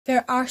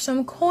There are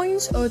some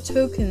coins or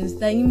tokens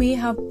that you may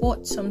have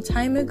bought some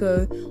time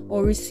ago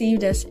or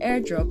received as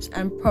airdrops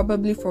and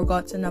probably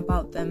forgotten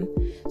about them.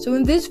 So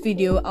in this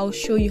video, I'll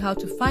show you how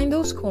to find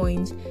those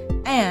coins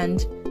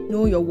and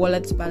know your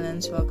wallet's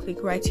balance. So I'll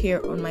click right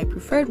here on my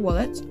preferred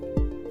wallet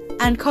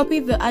and copy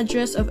the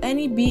address of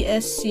any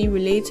BSC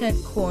related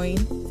coin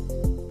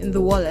in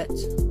the wallet.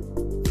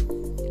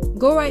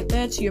 Go right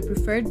there to your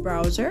preferred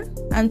browser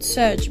and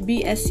search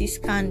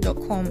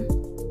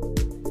BSCscan.com.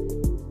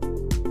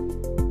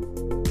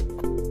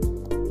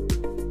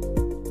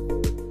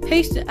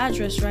 Paste the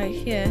address right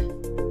here.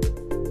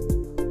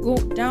 Go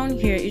down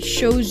here, it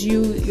shows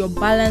you your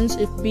balance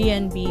if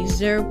BNB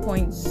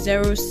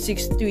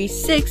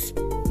 0.0636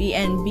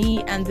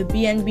 BNB and the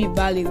BNB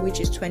value, which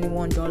is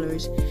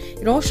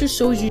 $21. It also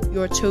shows you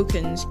your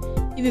tokens.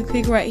 If you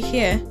click right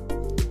here,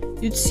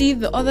 you'd see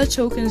the other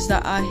tokens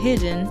that are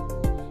hidden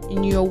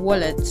in your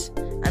wallet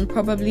and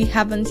probably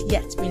haven't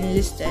yet been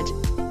listed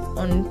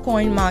on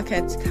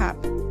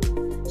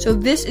CoinMarketCap. So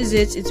this is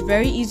it. It's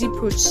very easy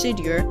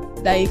procedure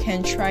that you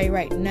can try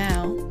right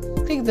now.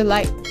 Click the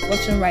like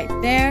button right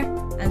there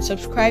and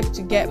subscribe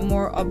to get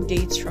more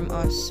updates from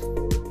us.